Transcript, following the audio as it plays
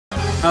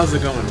How's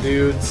it going,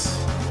 dudes?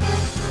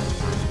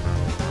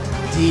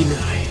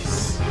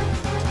 D-Nice.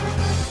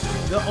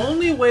 The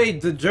only way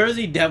the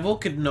Jersey Devil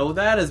could know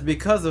that is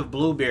because of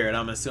Bluebeard,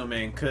 I'm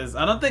assuming. Because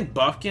I don't think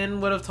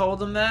Buffkin would have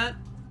told him that.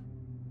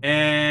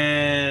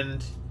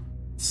 And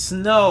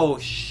Snow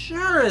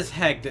sure as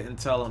heck didn't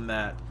tell him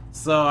that.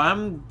 So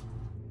I'm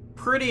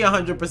pretty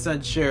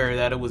 100% sure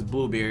that it was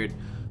Bluebeard.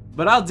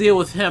 But I'll deal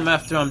with him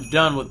after I'm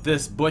done with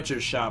this butcher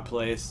shop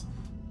place.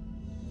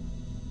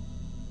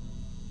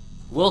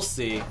 We'll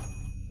see.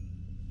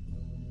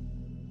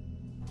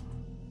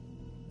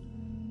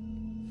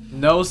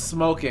 No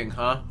smoking,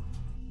 huh?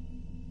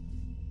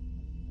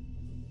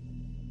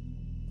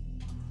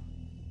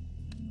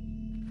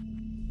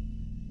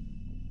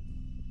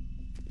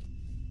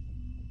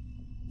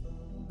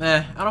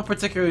 I don't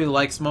particularly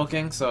like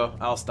smoking, so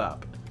I'll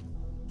stop.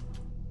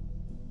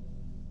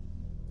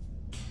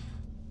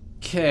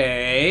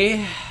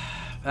 Okay,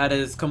 that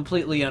is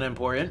completely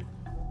unimportant.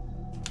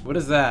 What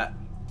is that?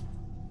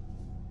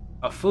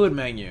 A food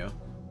menu.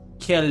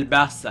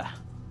 Kielbasa.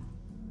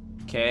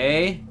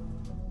 Okay.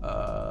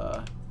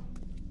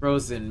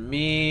 Frozen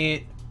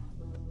meat.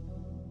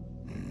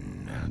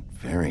 Not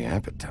very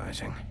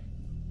appetizing.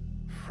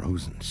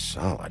 Frozen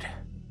solid.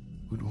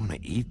 Who'd want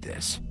to eat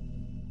this?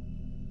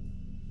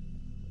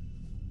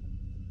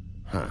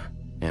 Huh.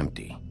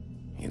 Empty.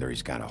 Either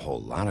he's got a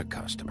whole lot of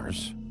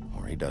customers,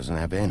 or he doesn't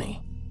have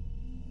any.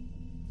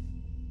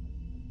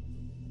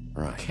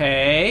 Right.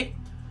 Okay.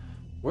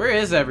 Where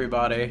is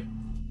everybody?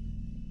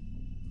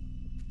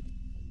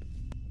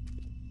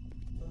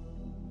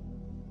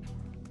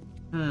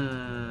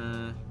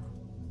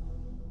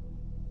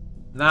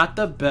 Not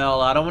the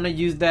bell. I don't want to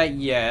use that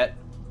yet.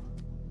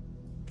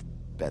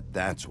 Bet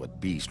that's what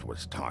Beast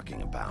was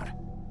talking about.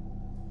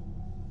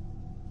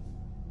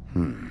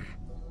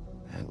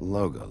 That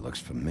logo looks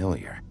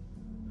familiar.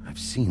 I've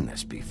seen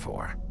this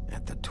before,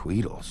 at the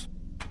Tweedles.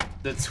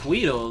 The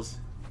Tweedles?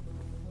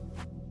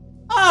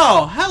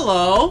 Oh,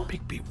 hello!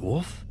 Bigby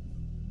Wolf?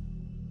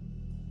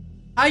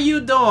 How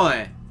you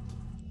doing?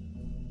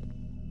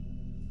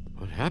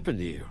 What happened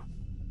to you?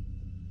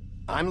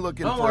 I'm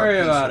looking Don't for worry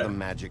a piece about of it. the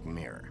magic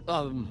mirror.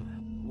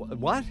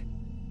 What?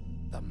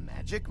 The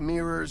magic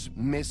mirror's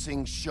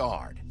missing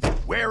shard.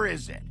 Where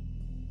is it?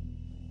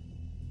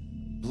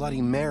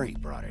 Bloody Mary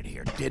brought it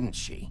here, didn't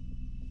she?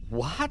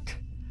 What?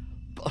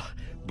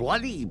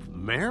 Bloody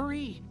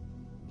Mary?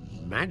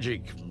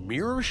 Magic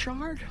mirror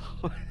shard?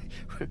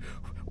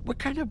 What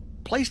kind of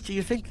place do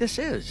you think this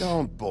is?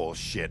 Don't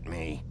bullshit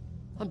me.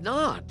 I'm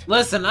not.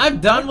 Listen,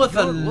 I've done with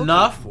What you're looking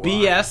enough for-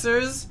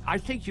 BSers. I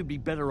think you'd be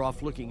better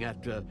off looking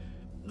at the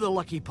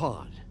Lucky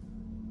Pond.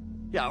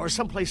 Yeah, or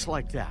someplace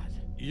like that.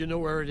 You know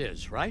where it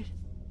is, right?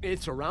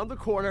 It's around the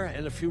corner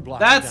and a few blocks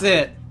That's down.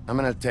 it. I'm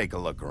gonna take a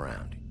look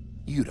around.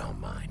 You don't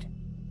mind.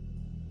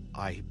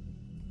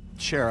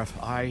 Sheriff,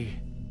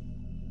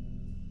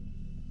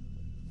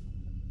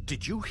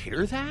 Did you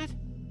hear that?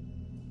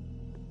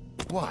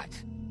 What?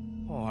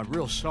 Oh, I'm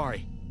real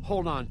sorry.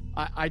 Hold on.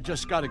 I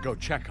just gotta go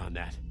check on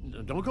that.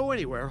 Don't go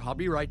anywhere. I'll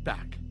be right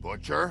back.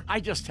 Butcher? I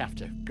just have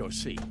to go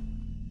see.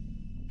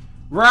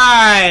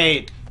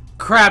 Right.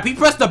 Crap, he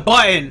pressed a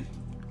button.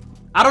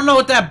 I don't know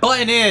what that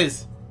button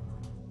is.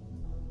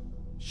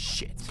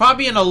 Shit. It's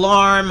probably an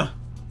alarm.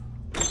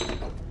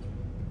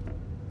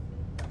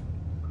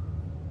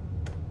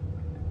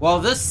 Well,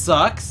 this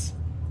sucks.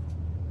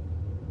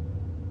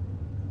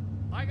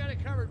 I got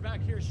it covered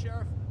back here,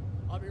 Sheriff.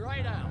 I'll be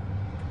right out.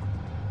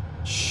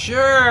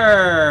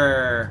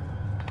 Sure.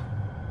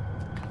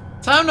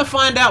 Time to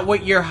find out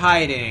what you're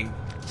hiding.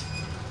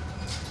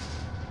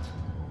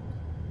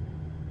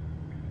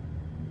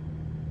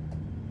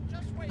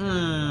 Just wait.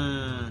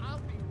 Hmm. I'll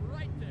be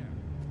right there.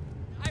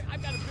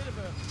 I've got a bit of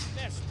a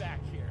mess back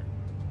here.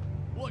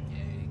 Look,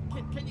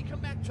 can you come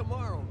back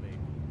tomorrow,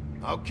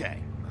 maybe? Okay.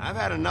 I've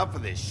had enough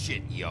of this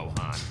shit,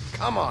 Johann.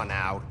 Come on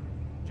out.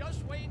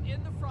 Just wait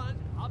in the front.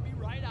 I'll be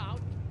right out.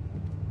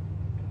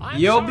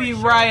 You'll be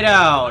right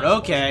out.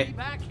 Okay. Be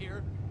back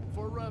here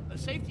for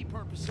safety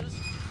purposes.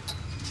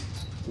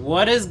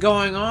 What is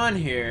going on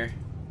here?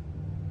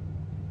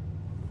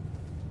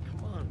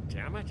 Come on,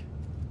 damn it.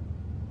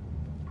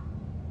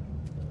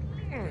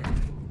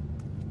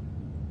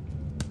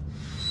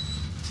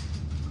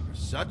 For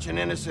such an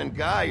innocent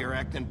guy, you're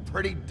acting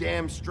pretty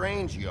damn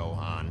strange,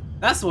 Johann.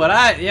 That's what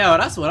I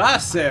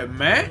said, I don't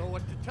man. know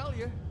what to tell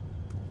you.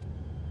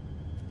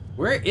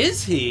 Where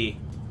is he?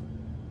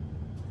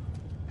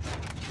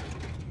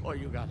 Oh,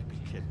 you gotta be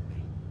kidding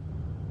me.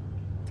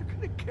 They're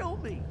gonna kill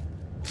me.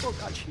 Oh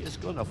God, she is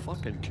gonna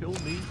fucking kill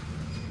me.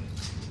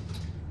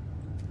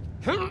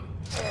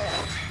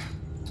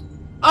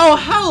 Oh,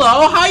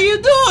 hello. How you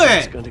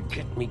It's doing? gonna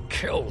get me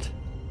killed.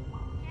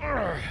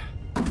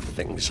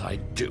 Things I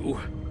do.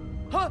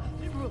 Huh?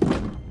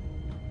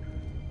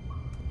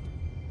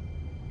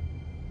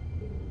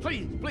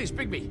 Please,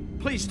 Bigby.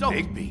 Please don't.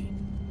 Bigby,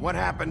 what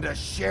happened to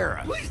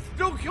Sheriff? Please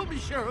don't kill me,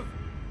 Sheriff.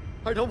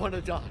 I don't want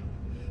to die.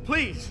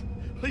 Please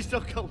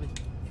don't kill me.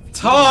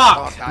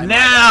 Talk I might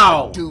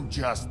now. do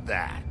just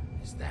that.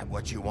 Is that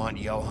what you want,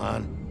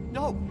 Johann?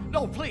 No,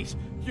 no, please.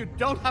 You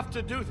don't have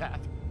to do that.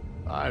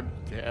 I'm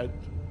dead.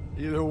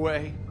 Either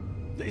way.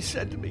 They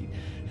said to me,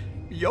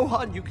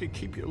 Johann, you could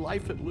keep your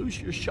life and lose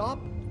your shop,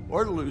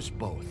 or lose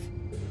both.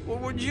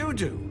 What would you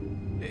do?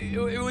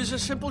 It was a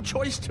simple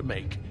choice to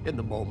make in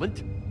the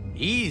moment.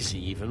 Easy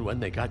even when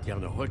they got you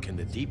on a hook in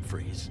the deep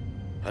freeze.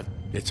 But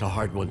it's a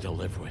hard one to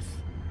live with.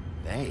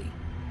 They?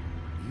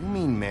 You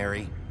mean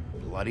Mary?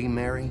 Bloody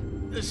Mary?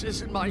 This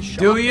isn't my shop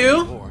Do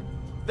you? anymore.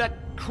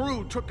 That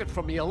crew took it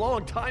from me a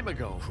long time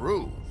ago.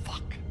 Crew?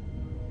 Fuck.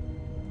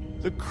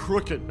 The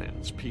Crooked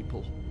Man's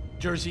people.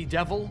 Jersey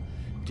Devil,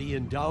 D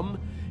and Dumb,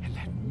 and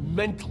that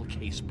mental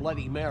case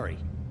Bloody Mary.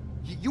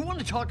 You want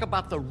to talk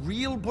about the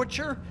real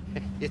butcher?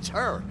 It's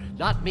her,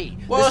 not me.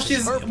 Well,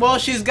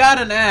 she's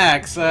got an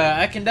axe.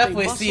 I can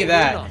definitely see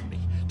that. On me.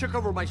 Took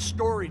over my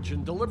storage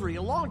and delivery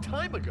a long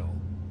time ago.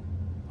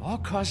 All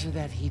cause of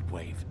that heat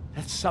wave.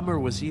 That summer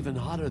was even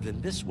hotter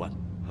than this one.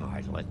 Oh,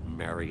 I let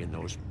Mary and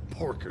those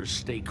porkers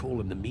stay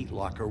cool in the meat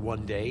locker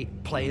one day,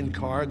 playing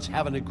cards,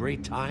 having a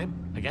great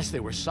time. I guess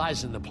they were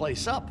sizing the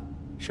place up.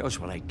 Shows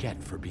what I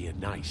get for being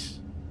nice.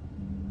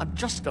 I'm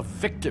just a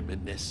victim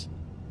in this.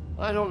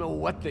 I don't know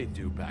what they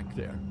do back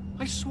there.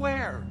 I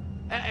swear.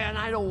 And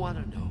I don't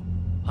want to know.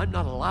 I'm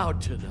not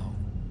allowed to know.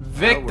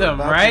 Victim, well, we're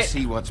about right? to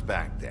see what's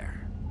back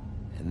there.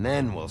 And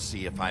then we'll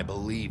see if I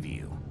believe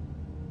you.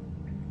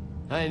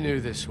 I knew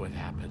this would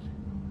happen.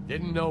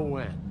 Didn't know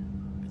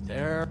when. But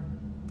there...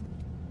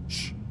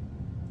 Shh.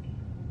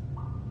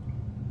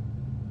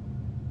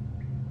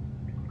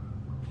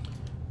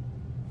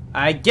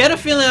 I get a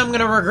feeling I'm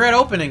gonna regret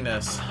opening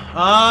this.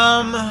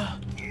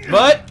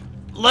 But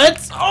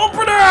let's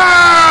open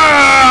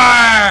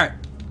it!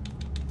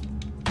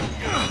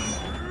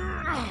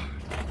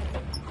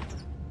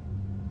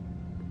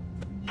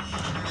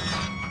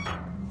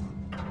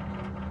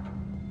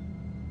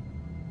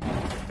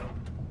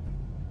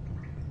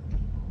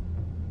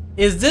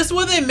 Is this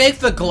where they make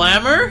the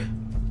glamour?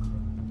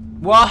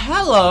 Well,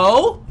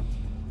 hello.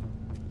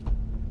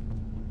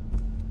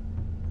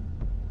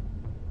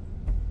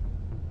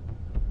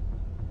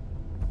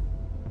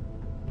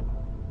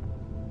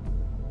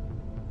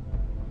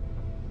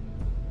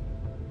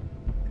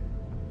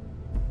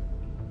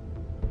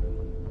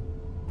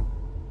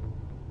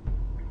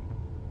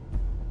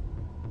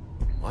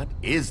 What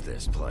is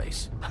this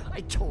place? I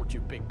told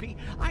you, Bigby.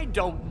 I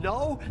don't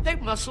know. They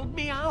muscled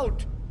me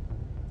out.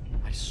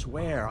 I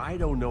swear, I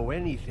don't know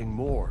anything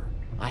more.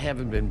 I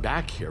haven't been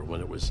back here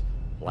when it was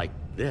like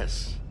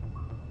this.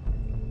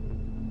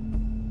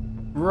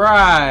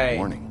 Right.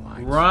 Warning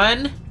lights.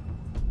 Run.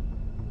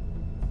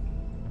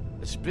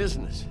 It's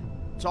business.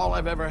 It's all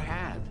I've ever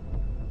had.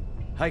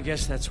 I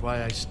guess that's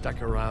why I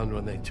stuck around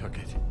when they took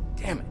it.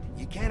 Damn it,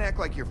 you can't act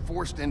like you're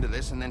forced into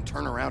this and then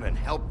turn around and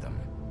help them.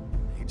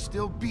 They'd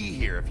still be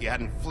here if you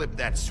hadn't flipped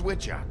that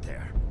switch out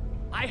there.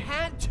 I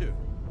had to.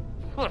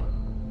 Huh.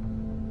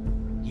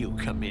 You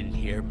come in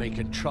here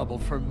making trouble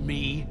for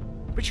me,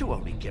 but you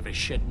only give a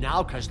shit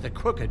now because the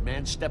Crooked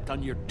Man stepped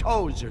on your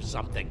toes or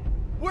something.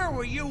 Where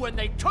were you when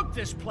they took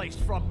this place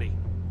from me?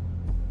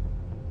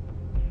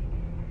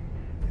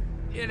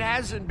 It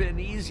hasn't been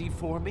easy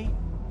for me.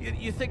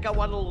 You think I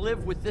want to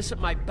live with this at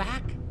my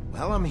back?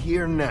 Well, I'm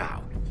here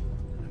now.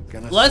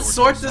 Let's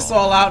sort this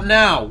all out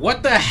now.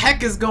 What the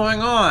heck is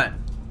going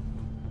on?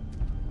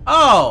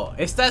 Oh,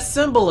 it's that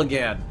symbol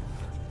again.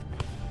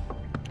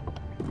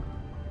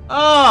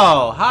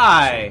 Oh,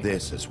 hi. So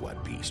this is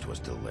what Beast was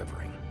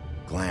delivering.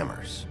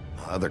 Glamours,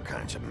 other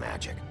kinds of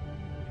magic.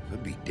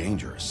 Could be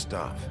dangerous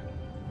stuff.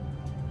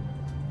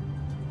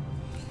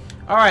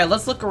 Alright,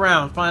 let's look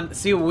around,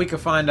 see what we can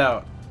find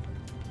out.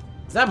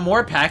 Is that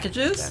more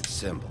packages? That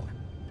symbol.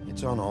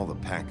 It's on all the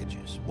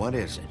packages. What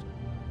is it?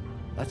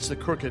 That's the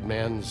Crooked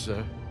Man's,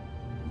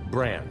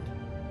 brand.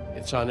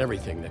 It's on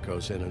everything that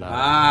goes in and out.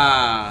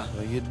 Ah.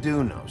 Well, you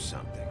do know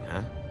something,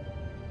 huh?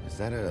 Is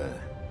that a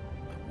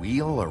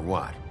wheel or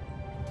what?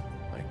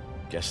 I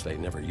guess they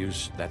never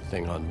used that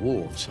thing on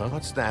wolves, huh?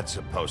 What's that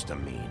supposed to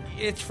mean?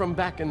 It's from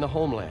back in the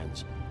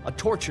homelands. A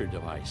torture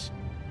device.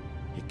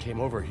 It came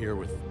over here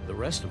with the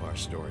rest of our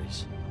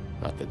stories.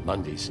 Not that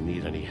Mundies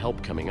need any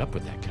help coming up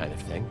with that kind of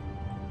thing.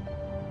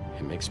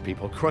 It makes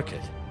people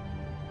crooked.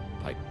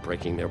 Like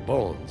breaking their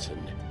bones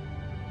and...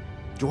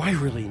 Do I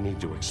really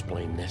need to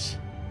explain this?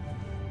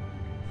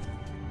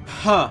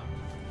 Huh.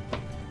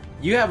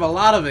 You have a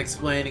lot of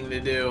explaining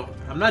to do.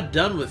 I'm not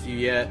done with you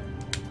yet.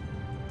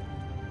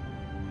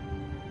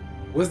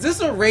 Was this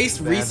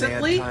erased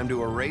recently? They had time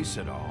to erase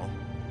it all.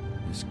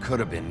 This could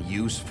have been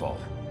useful.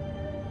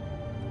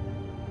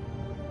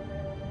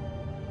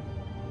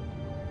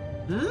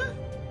 Hmm?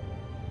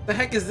 The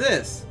heck is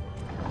this?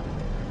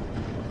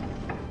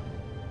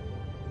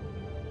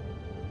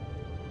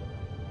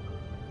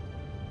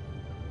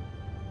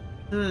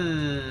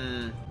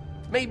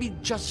 Maybe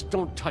just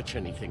don't touch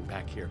anything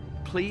back here,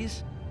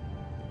 please?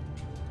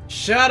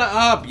 Shut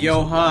up,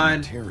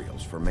 Johann.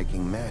 Materials for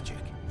making magic.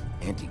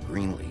 Auntie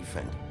Greenleaf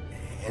and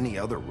any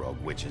other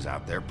rogue witches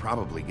out there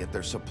probably get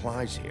their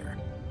supplies here.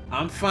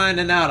 I'm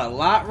finding out a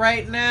lot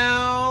right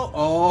now.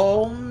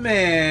 Oh,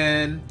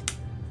 man.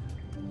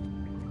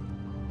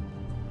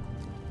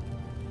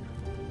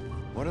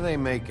 What are they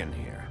making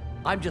here?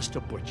 I'm just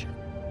a butcher.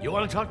 You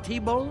want to talk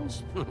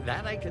T-bones?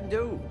 That I can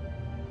do.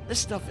 This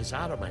stuff is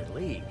out of my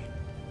league.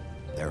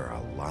 There are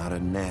a lot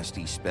of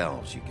nasty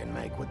spells you can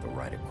make with the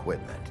right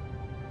equipment.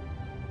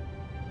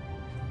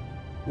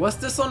 What's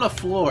this on the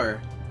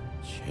floor?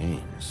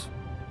 Chains.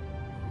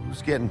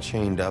 Who's getting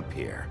chained up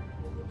here?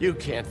 You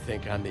can't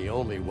think I'm the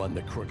only one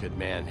the crooked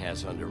man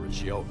has under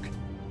his yoke.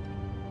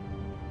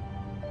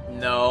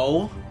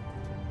 No.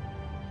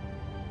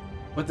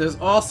 But there's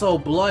also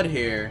blood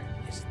here.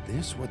 Is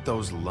this what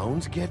those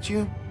loans get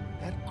you?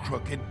 That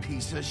crooked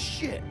piece of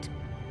shit.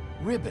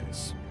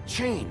 Ribbons,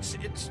 chains,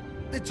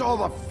 it's all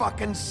the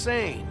fucking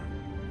same.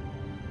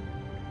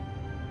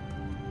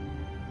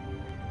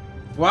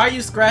 Why are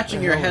you scratching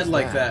What the your hell head is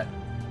like that? that?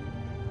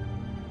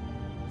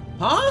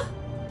 Huh?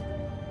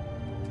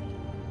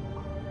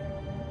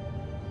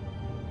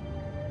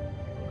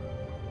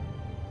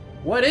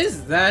 What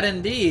is that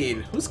indeed?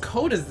 Whose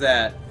coat is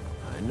that?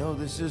 I know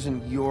this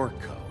isn't your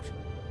coat.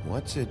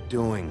 What's it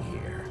doing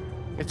here?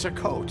 It's a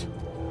coat.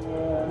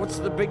 What's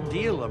the big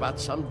deal about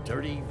some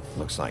dirty...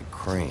 Looks like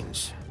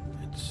Crane's.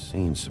 It's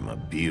seen some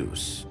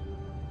abuse.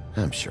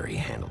 I'm sure he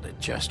handled it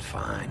just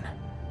fine.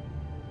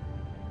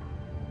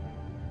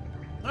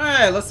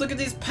 Alright, let's look at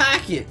these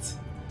packets.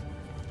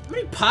 How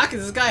many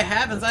pockets does this guy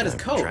have inside his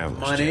coat? Traveler's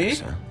Money.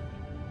 checks, huh?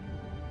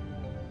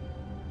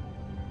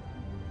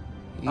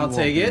 I'll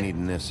take You it. won't be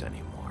needing this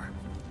anymore.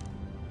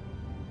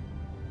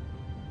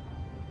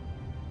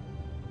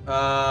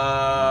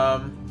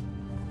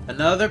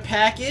 Another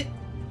packet.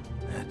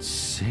 That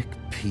sick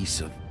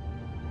piece of...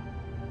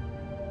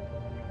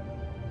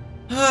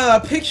 A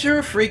picture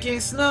of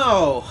freaking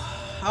snow.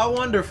 How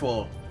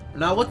wonderful.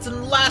 Now what's in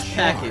the last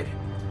packet?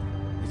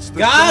 It's the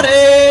Got dog.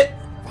 it!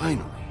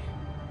 Finally.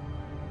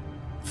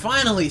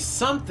 Finally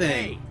something.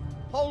 Hey,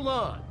 hold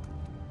on.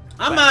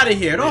 I'm out of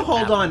here. Don't You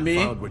hold on haven't me.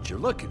 Found what you're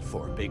looking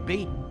for,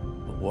 Bigby.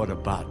 But what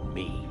about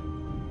me?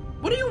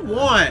 What do you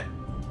want?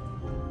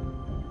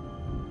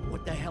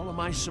 What the hell am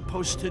I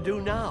supposed to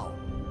do now?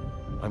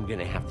 I'm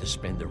gonna have to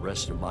spend the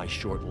rest of my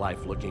short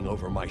life looking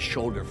over my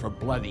shoulder for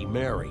Bloody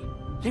Mary.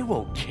 They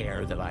won't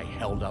care that I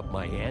held up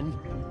my end.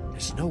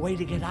 There's no way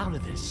to get out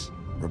of this.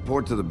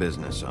 Report to the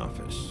business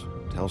office.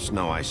 Tell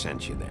Snow I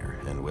sent you there,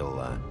 and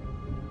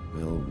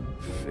we'll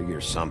figure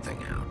something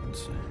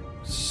out.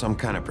 Some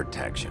kind of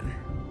protection.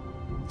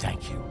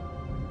 Thank you.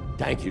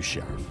 Thank you,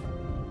 Sheriff.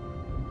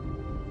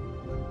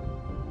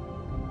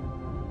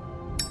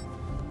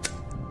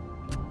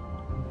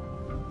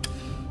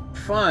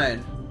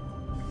 Fine.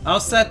 I'll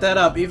set that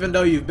up even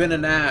though you've been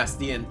an ass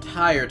the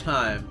entire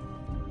time.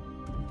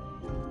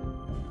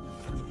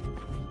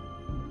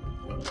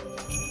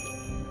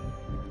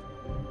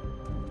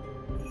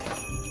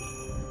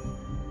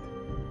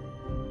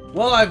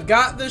 Well, I've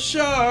got the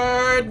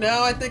shard.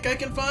 Now I think I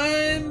can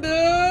find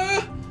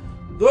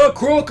the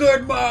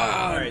crooked man.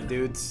 Alright,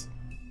 dudes.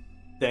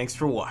 Thanks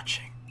for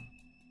watching.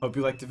 Hope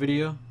you liked the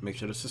video. Make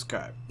sure to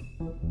subscribe.